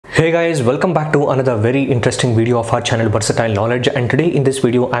Hey guys, welcome back to another very interesting video of our channel Versatile Knowledge, and today in this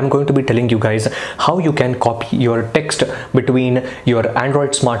video I'm going to be telling you guys how you can copy your text between your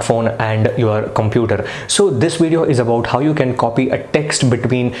Android smartphone and your computer. So this video is about how you can copy a text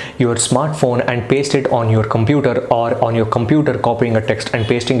between your smartphone and paste it on your computer, or on your computer copying a text and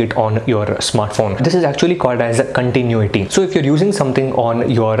pasting it on your smartphone. This is actually called as continuity. So if you're using something on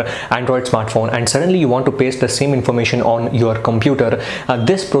your Android smartphone and suddenly you want to paste the same information on your computer,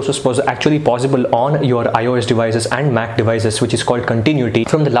 this process was actually possible on your iOS devices and Mac devices, which is called continuity,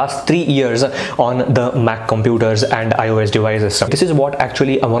 from the last 3 years on the Mac computers and iOS devices. This is what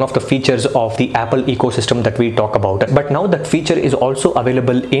actually one of the features of the Apple ecosystem that we talk about. But now that feature is also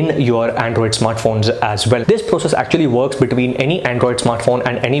available in your Android smartphones as well. This process actually works between any Android smartphone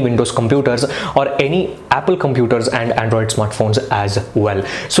and any Windows computers, or any Apple computers and Android smartphones as well.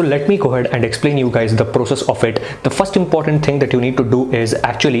 So let me go ahead and explain you guys the process of it. The first important thing that you need to do is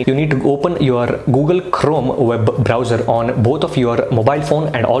actually you need to open your Google Chrome web browser on both of your mobile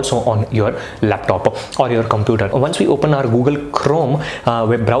phone and also on your laptop or your computer. Once we open our Google Chrome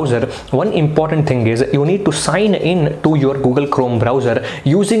web browser, one important thing is you need to sign in to your Google Chrome browser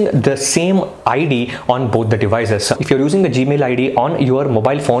using the same ID on both the devices. If you're using the Gmail ID on your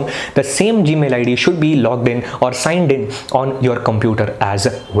mobile phone, the same Gmail ID should be logged in or signed in on your computer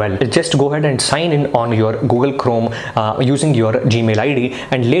as well. Just go ahead and sign in on your Google Chrome using your Gmail ID,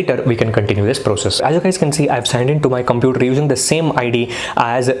 and later we can continue this process. As you guys can see, I've signed into my computer using the same ID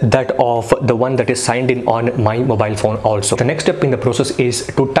as that of the one that is signed in on my mobile phone also. The next step in the process is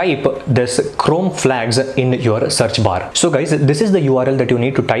to type this Chrome flags in your search bar. So guys, this is the URL that you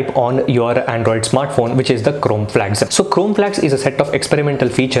need to type on your Android smartphone, which is the Chrome flags. So Chrome flags is a set of experimental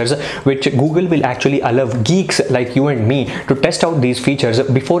features which Google will actually allow geeks like you and me to test out these features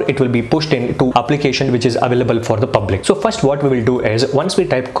before it will be pushed into application which is available for the public. So first what we will do is, once we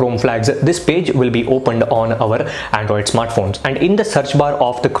type Chrome flags, this page will be opened on our Android smartphones, and in the search bar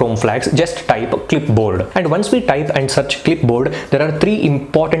of the Chrome flags just type Clipboard. And once we type and search Clipboard, there are 3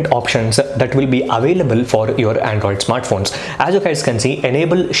 important options that will be available for your Android smartphones. As you guys can see,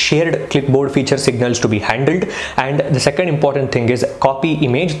 enable shared Clipboard feature signals to be handled, and the second important thing is copy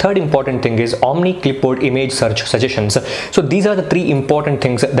image. Third important thing is Omni Clipboard image search suggestions. So these are the 3 important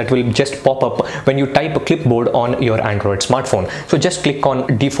things that will just pop up when you type Clipboard on your Android smartphone. So just click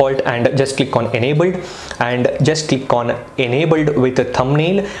on default and just click on enabled, and just click on enabled with a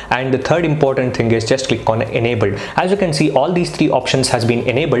thumbnail, and the third important thing is just click on enabled. As you can see, all these 3 options has been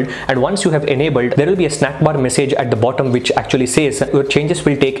enabled, and once you have enabled, there will be a snack bar message at the bottom which actually says your changes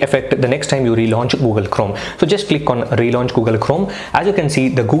will take effect the next time you relaunch Google Chrome. So just click on relaunch Google Chrome. As you can see,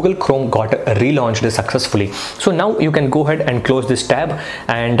 the Google Chrome got relaunched successfully. So now you can go ahead and close this tab,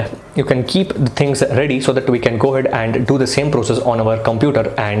 and you can keep the things ready so that we can go ahead and do the same process on our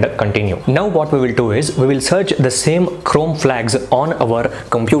computer and continue. Now what we will do is we will search the same Chrome flags on our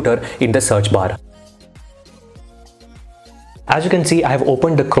computer in the search bar. As you can see, I have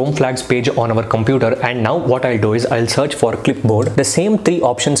opened the Chrome flags page on our computer, and now what I'll do is I'll search for Clipboard. The same 3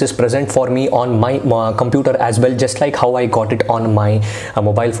 options is present for me on my computer as well, just like how I got it on my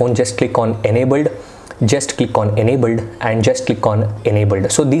mobile phone. Just click on enabled, just click on enabled, and just click on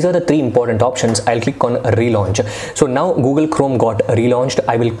enabled. So these are the 3 important options. I'll click on relaunch. So now Google Chrome got relaunched.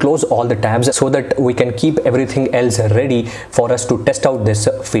 I will close all the tabs so that we can keep everything else ready for us to test out this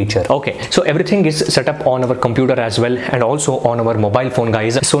feature. Okay, so everything is set up on our computer as well, and also on our mobile phone,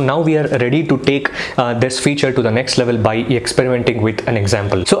 guys. So now we are ready to take this feature to the next level by experimenting with an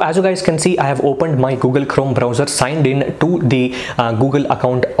example. So as you guys can see, I have opened my Google Chrome browser, signed in to the Google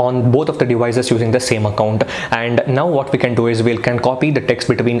account on both of the devices using the same account. And now what we can do is we can copy the text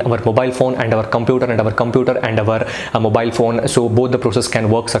between our mobile phone and our computer, and our computer and our mobile phone, so both the process can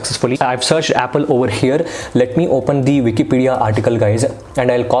work successfully. I've searched Apple over here. Let me open the Wikipedia article, guys, and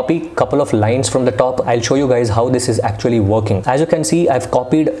I'll copy couple of lines from the top. I'll show you guys how this is actually working. As you can see, I've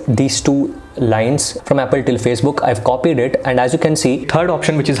copied these 2 lines from Apple till Facebook. I've copied it, and as you can see, third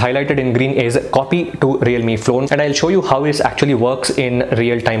option which is highlighted in green is copy to Realme phone, and I'll show you how this actually works in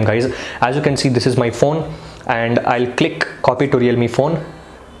real time, guys. As you can see, this is my phone, and I'll click copy to Realme phone.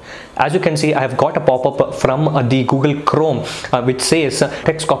 As you can see, I have got a pop-up from the Google Chrome which says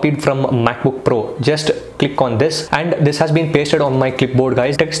text copied from MacBook Pro. Just click on this, and this has been pasted on my clipboard,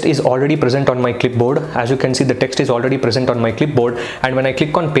 guys. Text is already present on my clipboard. As you can see, the text is already present on my clipboard, and when I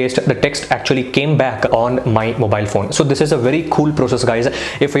click on paste, the text actually came back on my mobile phone. So this is a very cool process, guys.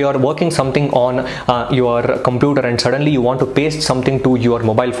 If you are working something on your computer and suddenly you want to paste something to your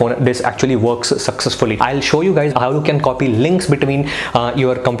mobile phone, this actually works successfully. I'll show you guys how you can copy links between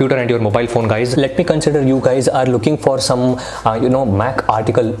your computer and your mobile phone, guys. Let me consider you guys are looking for some Mac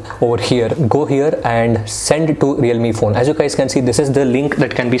article over here. Go here and send to Realme phone. As you guys can see, this is the link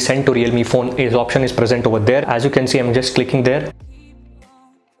that can be sent to Realme phone. Is option is present over there. As you can see, I'm just clicking there.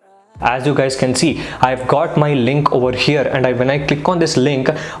 As you guys can see, I've got my link over here, and when I click on this link,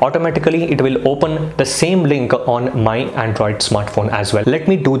 automatically it will open the same link on my Android smartphone as well. Let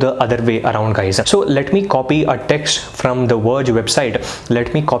me do the other way around, guys. So let me copy a text from the Verge website.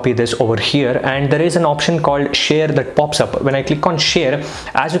 Let me copy this over here, and there is an option called share that pops up. When I click on share,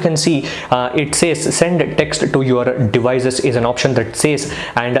 as you can see, it says send text to your devices is an option that says,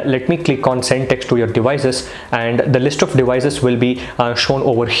 and let me click on send text to your devices, and the list of devices will be shown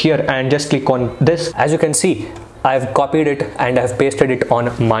over here. And just click on this. As you can see, I've copied it and I've pasted it on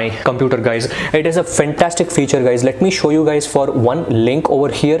my computer, guys. It is a fantastic feature, guys. Let me show you guys for one link over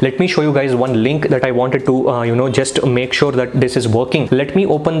here. Let me show you guys one link that I wanted to just make sure that this is working. Let me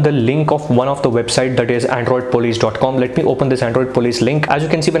open the link of one of the website, that is androidpolice.com. Let me open this Android Police link. As you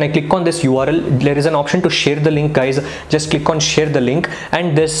can see, when I click on this URL, there is an option to share the link, guys. Just click on share the link,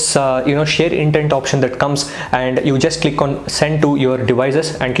 and this share intent option that comes, and you just click on send to your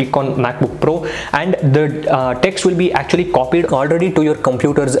devices and click on MacBook Pro, and the text will be actually copied already to your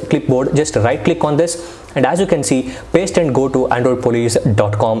computer's clipboard. Just right click on this, and as you can see, paste and go to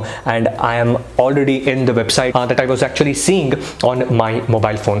androidpolice.com, and I am already in the website that I was actually seeing on my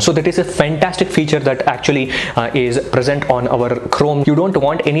mobile phone. So that is a fantastic feature that actually is present on our Chrome. You don't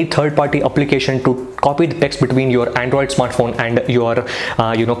want any third-party application to copy the text between your Android smartphone and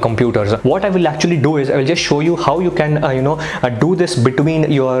your computers. What I will actually do is I will just show you how you can do this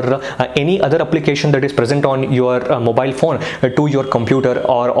between your any other application that is present on your mobile phone to your computer,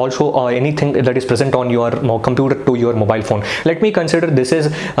 or also anything that is present on your computer to your mobile phone. Let me consider this is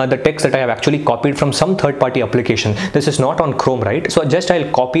the text that I have actually copied from some third-party application. This is not on Chrome, right? So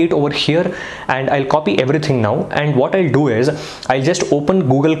I'll copy it over here, and I'll copy everything now. And what I'll do is I'll just open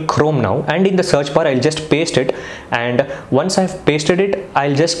Google Chrome now, and in the search bar I'll just paste it, and once I've pasted it,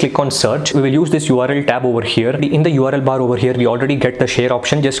 I'll just click on search. We will use this URL tab over here. In the URL bar over here, we already get the share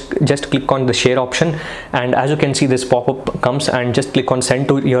option. Just click on the share option, and as you can see, this pop-up comes, and just click on send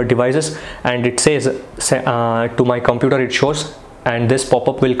to your devices, and it says to my computer it shows, and this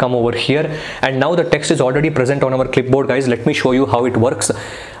pop-up will come over here, and now the text is already present on our clipboard, guys. Let me show you how it works,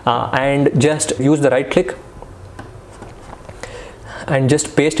 and just use the right click and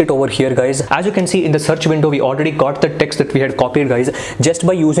just paste it over here, guys. As you can see, in the search window, we already got the text that we had copied, guys. Just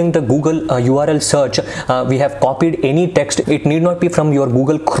by using the Google URL search, we have copied any text. It need not be from your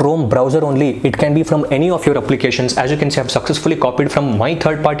Google Chrome browser only. It can be from any of your applications. As you can see, I've successfully copied from my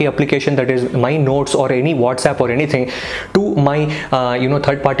third-party application, that is my notes or any WhatsApp or anything, to my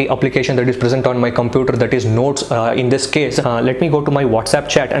third-party application that is present on my computer, that is notes. In this case, let me go to my WhatsApp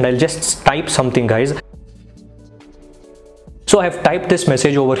chat, and I'll just type something, guys. So I've typed this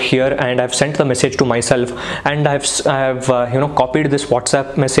message over here, and I've sent the message to myself, and I've copied this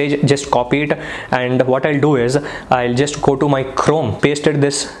WhatsApp message. Just copy it, and what I'll do is I'll just go to my Chrome, pasted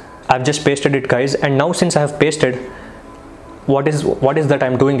this. I've just pasted it, guys, and now since I have pasted, what is that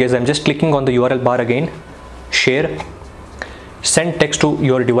I'm doing is I'm just clicking on the URL bar again, share, send text to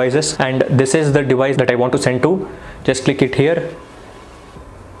your devices, and this is the device that I want to send to. Just click it here.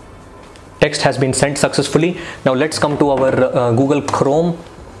 Text has been sent successfully. Now let's come to our Google Chrome,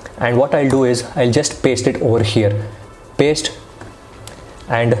 and what I'll do is I'll just paste it over here. Paste,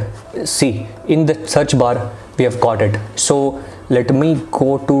 and see, in the search bar we have got it. So let me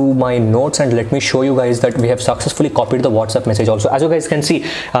go to my notes, and let me show you guys that we have successfully copied the WhatsApp message also. As you guys can see,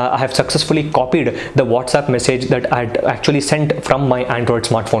 I have successfully copied the WhatsApp message that I had actually sent from my Android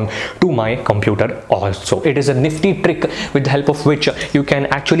smartphone to my computer also. It is a nifty trick with the help of which you can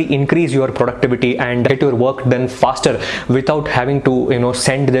actually increase your productivity and get your work done faster without having to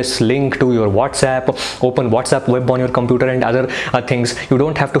send this link to your WhatsApp, open WhatsApp web on your computer, and other things. You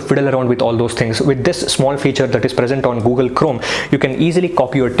don't have to fiddle around with all those things. With this small feature that is present on Google Chrome, you can easily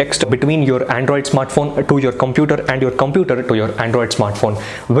copy your text between your Android smartphone to your computer, and your computer to your Android smartphone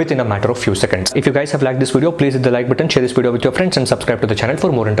within a matter of few seconds. If you guys have liked this video, please hit the like button, share this video with your friends, and subscribe to the channel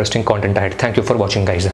for more interesting content ahead. Thank you for watching, guys.